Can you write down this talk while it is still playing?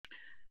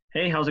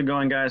Hey, how's it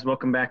going, guys?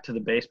 Welcome back to the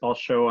baseball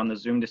show on the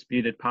Zoom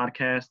Disputed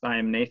podcast. I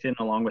am Nathan,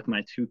 along with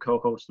my two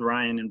co-hosts,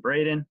 Ryan and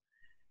Braden.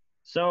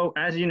 So,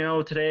 as you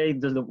know, today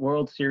the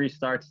World Series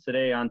starts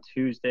today on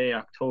Tuesday,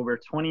 October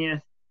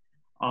 20th.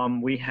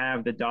 We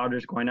have the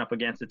Dodgers going up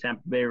against the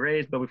Tampa Bay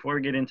Rays. But before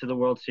we get into the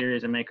World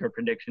Series and make our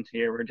predictions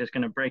here, we're just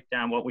going to break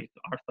down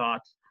our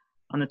thoughts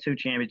on the two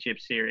championship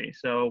series.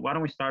 So, why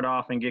don't we start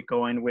off and get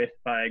going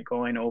by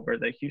going over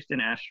the Houston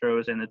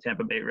Astros and the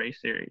Tampa Bay Rays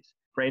series?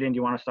 Braden, do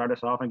you want to start us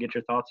off and get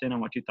your thoughts in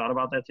on what you thought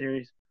about that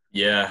series?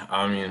 Yeah,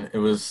 I mean it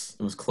was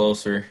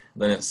closer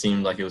than it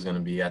seemed like it was going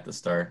to be at the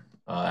start.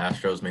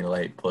 Astros made a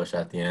late push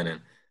at the end,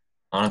 and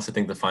I honestly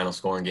think the final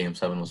score in Game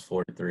 7 was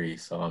 4-3.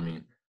 So I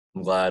mean,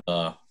 I'm glad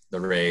the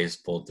Rays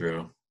pulled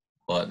through,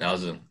 but that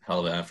was a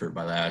hell of an effort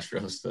by the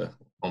Astros to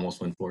almost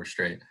win four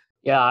straight.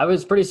 Yeah, I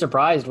was pretty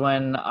surprised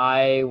when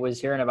I was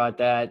hearing about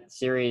that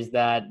series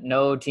that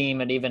no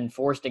team had even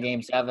forced a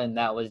game seven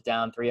that was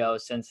down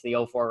 3-0 since the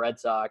 '04 Red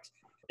Sox.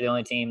 The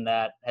only team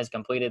that has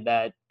completed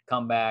that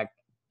comeback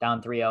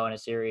down 3-0 in a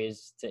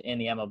series in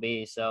the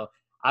MLB. So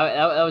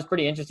that was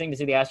pretty interesting to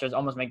see the Astros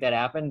almost make that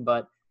happen.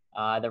 But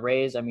the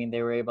Rays, I mean,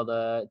 they were able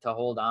to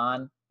hold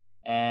on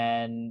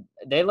and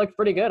they looked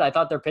pretty good. I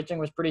thought their pitching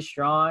was pretty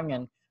strong,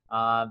 and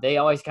they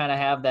always kind of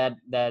have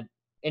that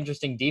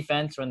interesting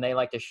defense when they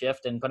like to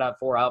shift and put out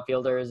four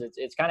outfielders.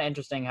 It's kind of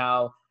interesting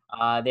how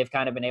they've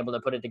kind of been able to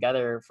put it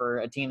together for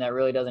a team that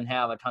really doesn't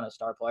have a ton of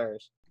star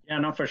players. Yeah,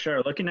 no, for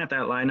sure. Looking at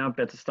that lineup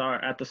at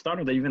the start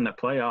of even the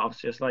playoffs,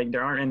 just like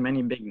there aren't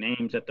many big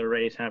names that the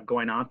Rays have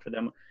going on for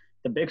them.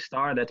 The big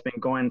star that's been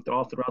going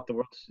all throughout the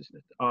world,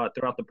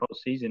 throughout the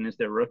postseason is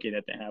their rookie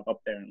that they have up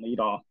there in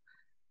leadoff.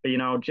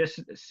 But just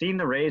seeing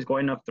the Rays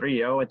going up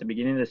 3-0 at the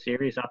beginning of the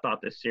series, I thought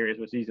this series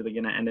was easily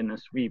going to end in a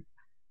sweep.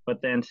 But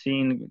then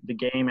seeing the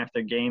game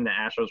after game, the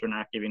Astros were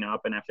not giving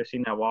up. And after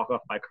seeing that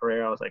walk-off by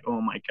Correa, I was like,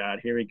 oh, my God,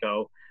 here we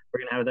go. We're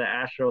going to have the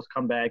Astros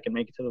come back and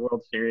make it to the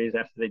World Series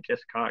after they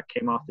just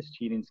came off this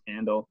cheating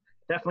scandal.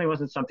 Definitely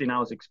wasn't something I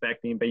was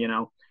expecting. But,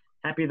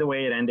 happy the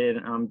way it ended.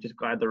 I'm just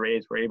glad the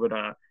Rays were able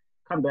to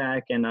come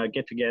back and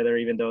get together,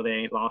 even though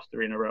they lost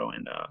three in a row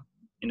and,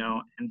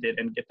 ended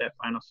and get that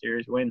final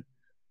series win.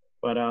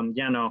 But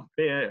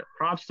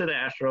props to the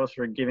Astros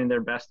for giving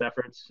their best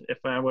efforts. If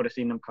I would have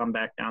seen them come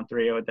back down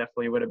 3-0, it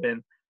definitely would have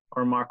been a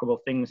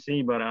remarkable thing to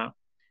see. But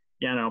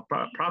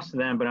props to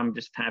them. But I'm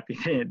just happy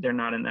they're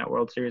not in that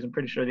World Series. I'm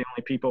pretty sure the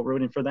only people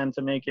rooting for them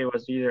to make it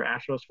was either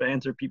Astros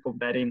fans or people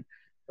betting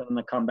for them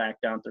to come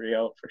back down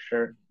 3-0 for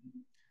sure.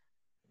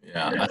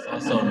 Yeah, I saw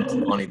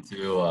something funny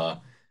too.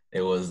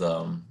 It was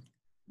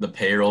the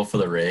payroll for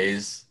the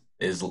Rays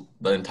is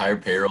the entire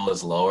payroll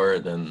is lower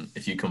than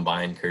if you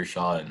combine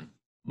Kershaw and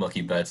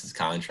Mookie Betts'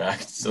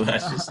 contract. So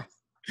that's just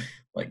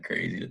like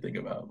crazy to think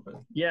about. But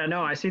Yeah,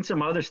 no, I seen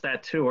some other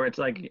stat too, where it's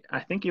like I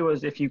think it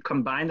was if you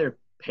combine their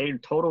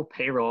total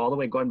payroll all the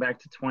way going back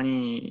to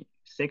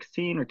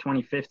 2016 or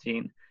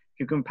 2015, if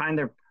you combine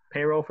their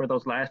payroll for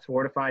those last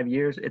 4 to 5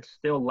 years, it's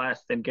still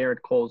less than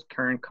Garrett Cole's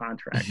current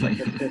contract. Like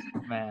it's just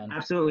Man.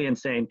 absolutely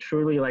insane.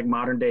 Truly like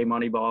modern day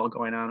Moneyball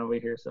going on over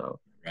here. So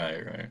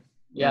right.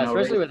 Yeah,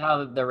 especially Rays, with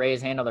how the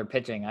Rays handle their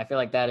pitching. I feel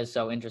like that is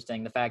so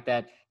interesting. The fact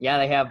that, yeah,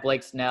 they have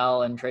Blake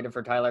Snell and traded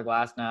for Tyler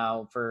Glass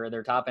now for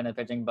their top end of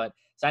pitching, but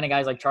signing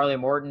guys like Charlie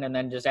Morton and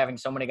then just having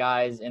so many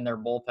guys in their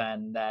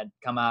bullpen that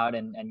come out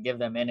and give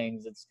them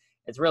innings, it's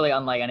really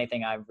unlike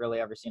anything I've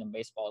really ever seen in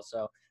baseball.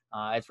 So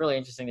it's really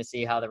interesting to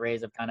see how the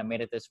Rays have kind of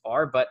made it this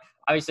far. But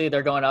obviously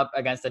they're going up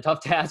against a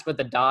tough task with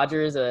the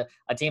Dodgers, a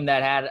team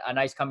that had a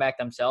nice comeback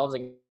themselves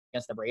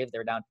against the Braves. They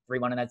were down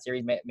 3-1 in that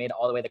series, made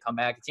all the way the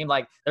comeback. It seemed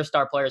like their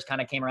star players kind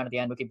of came around at the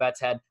end. Mookie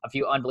Betts had a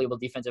few unbelievable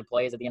defensive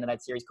plays at the end of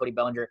that series. Cody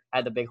Bellinger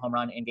had the big home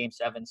run in Game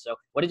 7. So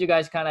what did you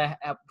guys kind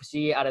of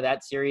see out of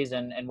that series,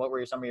 and what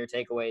were some of your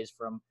takeaways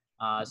from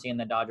seeing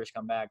the Dodgers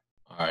come back?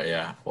 all right,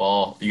 yeah.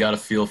 Well, you got to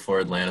feel for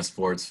Atlanta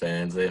sports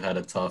fans. They've had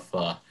a tough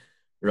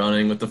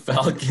running with the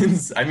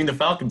Falcons. I mean, the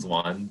Falcons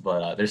won,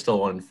 but they're still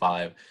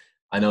 1-5.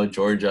 I know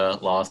Georgia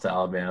lost to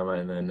Alabama,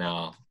 and then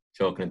now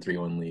choking a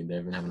 3-1 lead.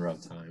 They've been having a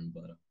rough time,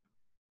 but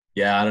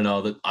yeah, I don't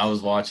know. That I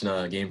was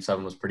watching Game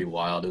 7 was pretty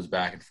wild. It was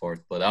back and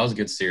forth, but that was a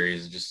good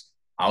series. Just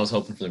I was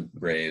hoping for the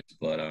Braves,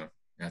 but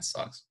that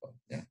sucks. But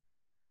yeah.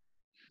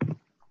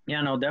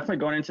 yeah, no, definitely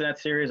going into that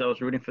series, I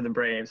was rooting for the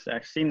Braves. I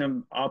seen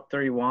them up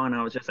 3-1.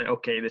 I was just like,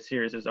 okay, the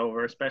series is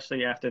over,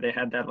 especially after they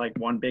had that like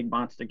one big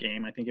monster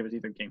game. I think it was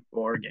either Game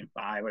 4 or Game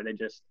 5 where they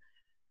just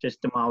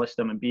demolished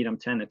them and beat them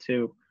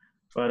 10-2.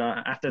 But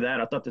after that,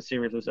 I thought the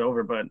series was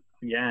over. But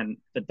again,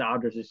 the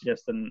Dodgers is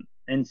just an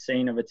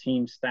insane of a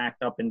team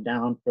stacked up and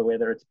down for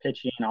whether it's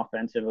pitching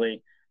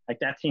offensively. Like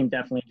that team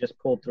definitely just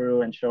pulled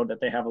through and showed that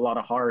they have a lot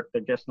of heart.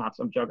 They're just not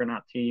some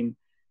juggernaut team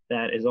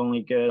that is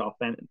only good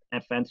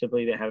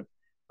offensively. They have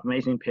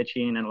amazing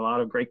pitching and a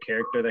lot of great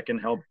character that can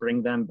help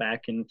bring them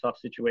back in tough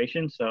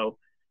situations. So,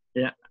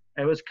 yeah,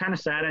 it was kind of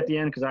sad at the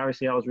end because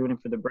obviously I was rooting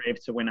for the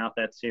Braves to win out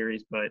that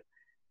series. But,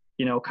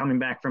 coming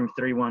back from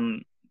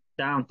 3-1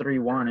 down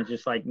 3-1 is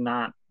just like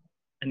not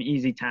an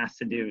easy task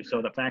to do.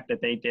 So the fact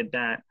that they did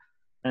that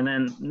And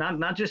then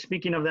not just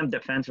speaking of them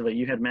defensively,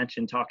 you had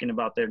mentioned talking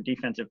about their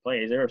defensive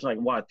plays. There was like,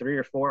 what, 3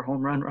 or 4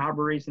 home run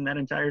robberies in that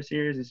entire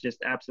series? It's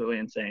just absolutely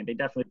insane. They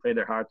definitely played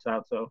their hearts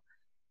out. So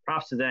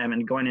props to them.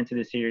 And going into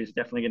the series is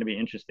definitely going to be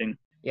interesting.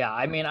 Yeah,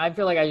 I mean, I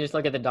feel like I just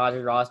look at the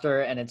Dodgers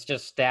roster and it's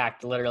just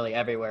stacked literally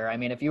everywhere. I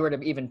mean, if you were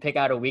to even pick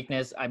out a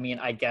weakness, I mean,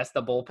 I guess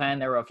the bullpen,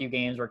 there were a few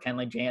games where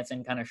Kenley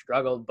Jansen kind of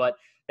struggled, but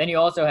then you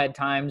also had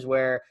times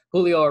where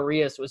Julio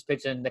Urias was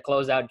pitching to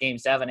close out Game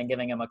 7 and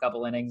giving him a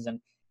couple innings, and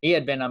he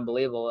had been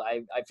unbelievable.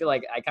 I feel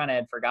like I kind of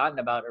had forgotten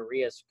about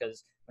Urias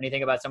because when you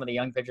think about some of the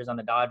young pitchers on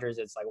the Dodgers,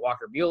 it's like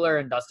Walker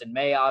Buehler and Dustin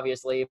May,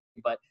 obviously,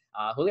 but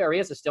Julio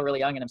Urias is still really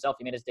young in himself.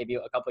 He made his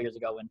debut a couple years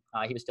ago when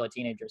he was still a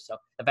teenager. So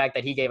the fact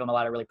that he gave him a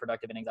lot of really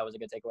productive innings, that was a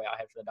good takeaway I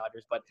had for the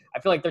Dodgers. But I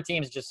feel like their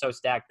team is just so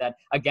stacked that,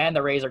 again,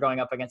 the Rays are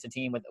going up against a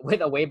team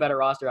with a way better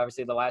roster.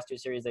 Obviously, the last 2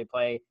 series they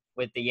play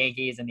with the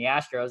Yankees and the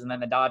Astros, and then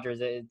the Dodgers,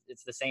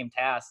 it's the same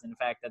task. And the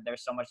fact that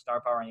there's so much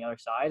star power on the other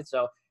side.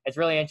 So it's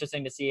really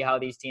interesting to see how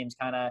these teams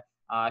kind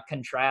of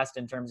contrast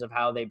in terms of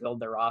how they build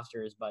their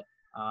rosters. But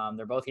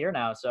they're both here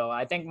now. So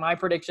I think my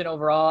prediction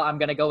overall, I'm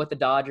going to go with the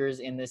Dodgers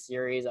in this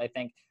series. I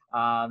think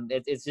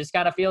it just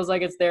kind of feels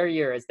like it's their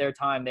year. It's their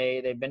time.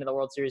 They've been to the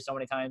World Series so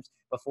many times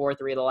before,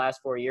 3 of the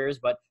last 4 years,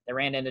 but they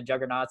ran into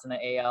juggernauts in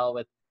the AL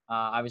with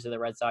obviously the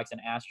Red Sox and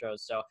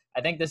Astros. So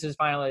I think this is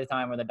finally the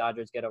time where the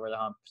Dodgers get over the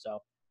hump.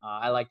 So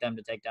I like them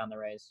to take down the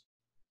Rays.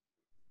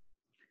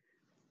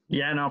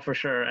 Yeah, no, for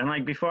sure. And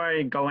like before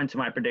I go into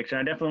my prediction,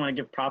 I definitely want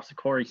to give props to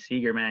Corey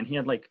Seager, man. He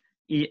had like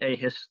a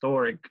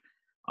historic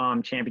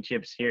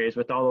championship series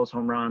with all those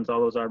home runs, all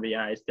those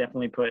RBIs.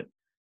 Definitely put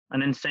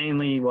an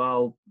insanely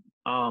well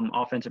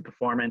offensive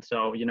performance.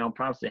 So,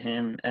 props to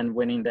him and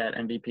winning that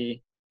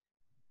MVP.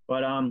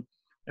 But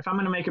if I'm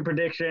going to make a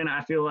prediction,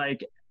 I feel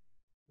like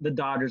the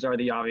Dodgers are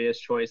the obvious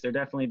choice. They're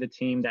definitely the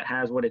team that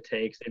has what it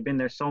takes. They've been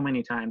there so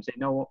many times. They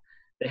know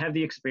they have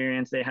the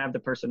experience, they have the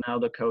personnel,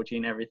 the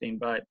coaching, everything.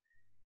 But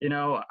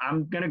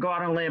I'm going to go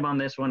out on a limb on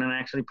this one and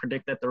actually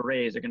predict that the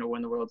Rays are going to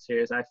win the World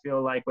Series. I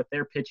feel like with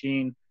their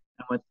pitching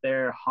and with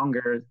their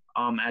hunger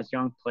as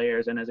young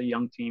players and as a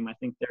young team, I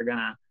think they're going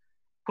to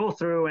pull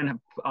through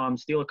and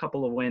steal a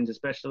couple of wins,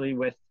 especially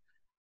with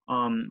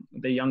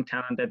the young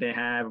talent that they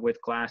have with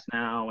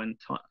Glasnow and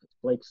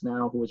Blake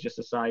Snell, who was just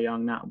a Cy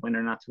Young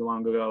winner not too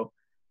long ago.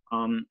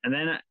 And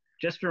then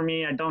just for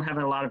me, I don't have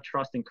a lot of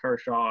trust in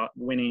Kershaw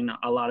winning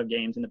a lot of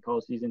games in the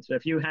postseason. So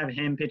if you have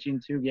him pitching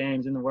 2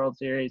 games in the World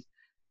Series,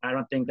 I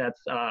don't think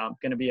that's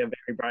going to be a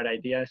very bright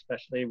idea,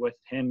 especially with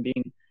him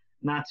being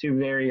not too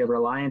very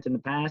reliant in the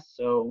past.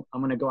 So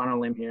I'm going to go on a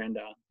limb here and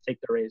take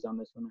the Rays on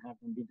this one and have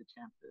them be the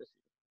champ this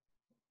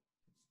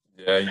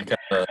year. Yeah, you kind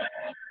of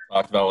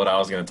talked about what I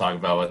was going to talk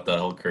about with the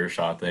whole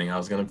Kershaw thing. I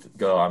was going to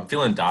go, I'm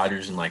feeling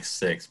Dodgers in like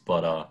 6,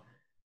 but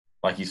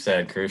like you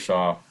said,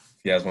 Kershaw,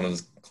 if he has one of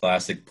his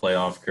classic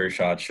playoff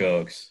Kershaw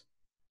chokes,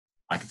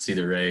 I could see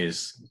the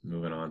Rays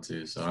moving on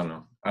too. So I don't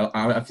know.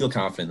 I feel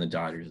confident in the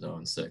Dodgers though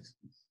in 6.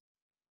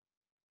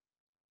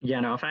 Yeah,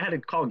 no, if I had to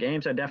call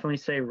games, I'd definitely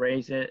say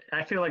Rays it.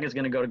 I feel like it's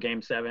going to go to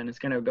Game 7. It's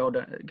going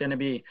to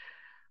be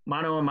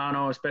mano a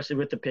mano, especially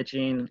with the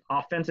pitching.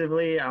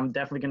 Offensively, I'm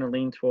definitely going to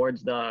lean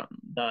towards the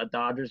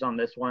Dodgers on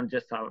this one,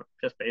 just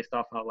based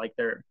off how like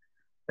their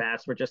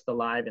bats were just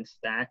alive and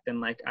stacked. And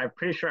like I'm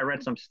pretty sure I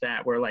read some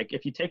stat where like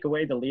if you take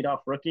away the leadoff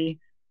rookie,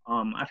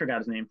 I forgot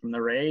his name from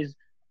the Rays,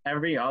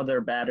 every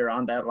other batter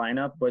on that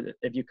lineup, but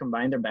if you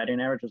combine their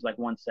batting average, was like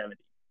 170.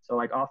 So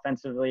like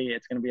offensively,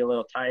 it's going to be a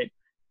little tight,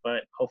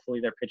 but hopefully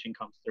their pitching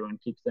comes through and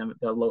keeps them at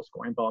the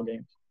low-scoring ball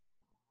games.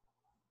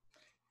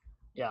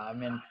 Yeah, I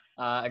mean,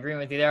 agreeing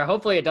with you there.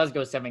 Hopefully it does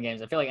go 7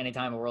 games. I feel like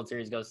anytime a World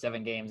Series goes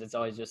 7 games, it's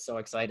always just so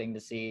exciting to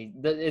see.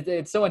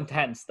 It's so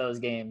intense, those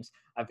games.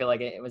 I feel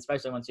like,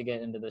 especially once you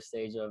get into the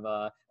stage of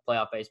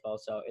playoff baseball.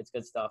 So it's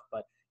good stuff.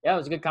 But, yeah, it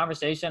was a good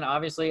conversation.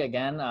 Obviously,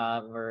 again,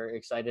 we're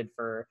excited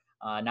for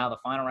now the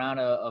final round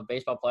of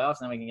baseball playoffs,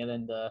 and then we can get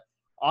into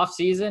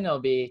off-season. It'll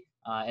be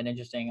an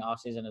interesting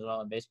off-season as well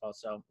in baseball.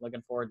 So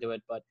looking forward to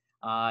it. But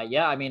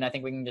yeah, I mean, I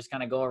think we can just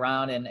kind of go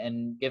around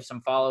and give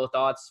some follow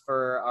thoughts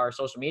for our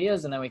social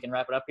medias, and then we can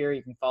wrap it up here.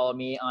 You can follow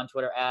me on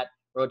Twitter at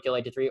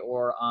Roadkill823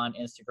 or on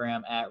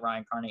Instagram at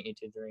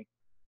RyanCarney823.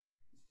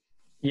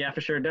 Yeah,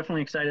 for sure.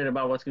 Definitely excited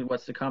about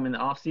what's to come in the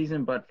off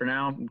season. But for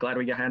now, I'm glad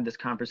we had this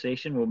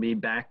conversation. We'll be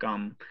back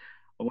when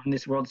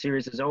this World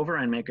Series is over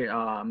and make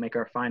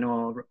our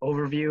final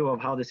overview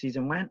of how the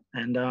season went.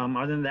 And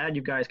other than that,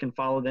 you guys can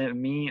follow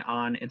me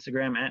on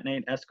Instagram at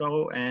Nate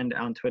Esco and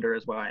on Twitter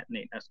as well at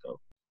Nate Esco.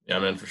 Yeah,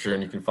 man, for sure.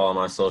 And you can follow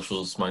my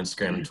socials, my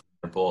Instagram and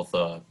Twitter, both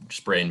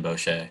just Braden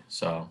Boucher.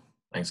 So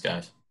thanks,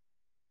 guys.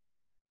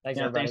 Thanks,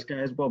 yeah, everybody. thanks,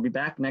 guys. We'll be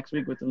back next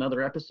week with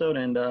another episode,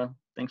 and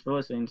thanks for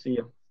listening. See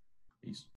you. Peace.